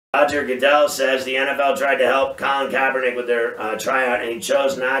Roger Goodell says the NFL tried to help Colin Kaepernick with their tryout, and he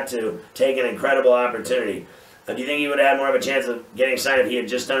chose not to take an incredible opportunity. Do you think he would have had more of a chance of getting signed if he had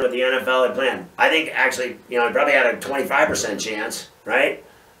just done what the NFL had planned? I think actually, he probably had a 25% chance, right?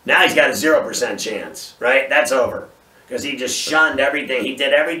 Now he's got a 0% chance, right? That's over. Because he just shunned everything. He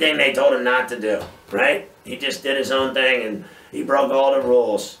did everything they told him not to do, right? He just did his own thing, and he broke all the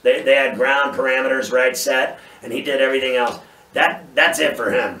rules. They had ground parameters, right, set, and he did everything else. That's it for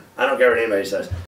him. I don't care what anybody says.